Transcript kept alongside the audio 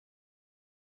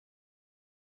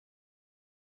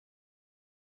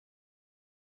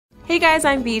Hey guys,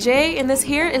 I'm BJ, and this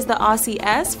here is the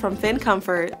Aussee-S from Fin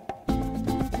Comfort.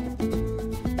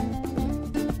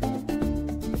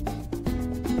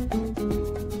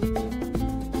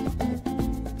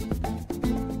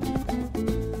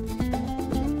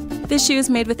 This shoe is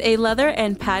made with a leather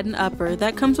and patent upper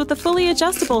that comes with a fully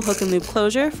adjustable hook and loop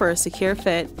closure for a secure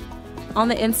fit. On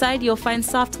the inside, you'll find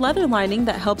soft leather lining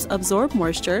that helps absorb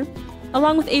moisture,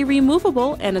 along with a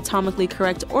removable, anatomically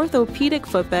correct orthopedic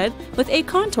footbed with a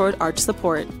contoured arch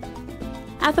support.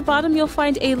 At the bottom, you'll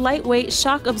find a lightweight,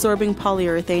 shock-absorbing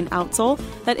polyurethane outsole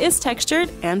that is textured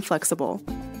and flexible.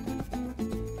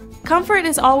 Comfort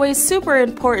is always super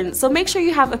important, so make sure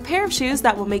you have a pair of shoes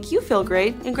that will make you feel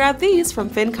great, and grab these from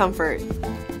Fin Comfort.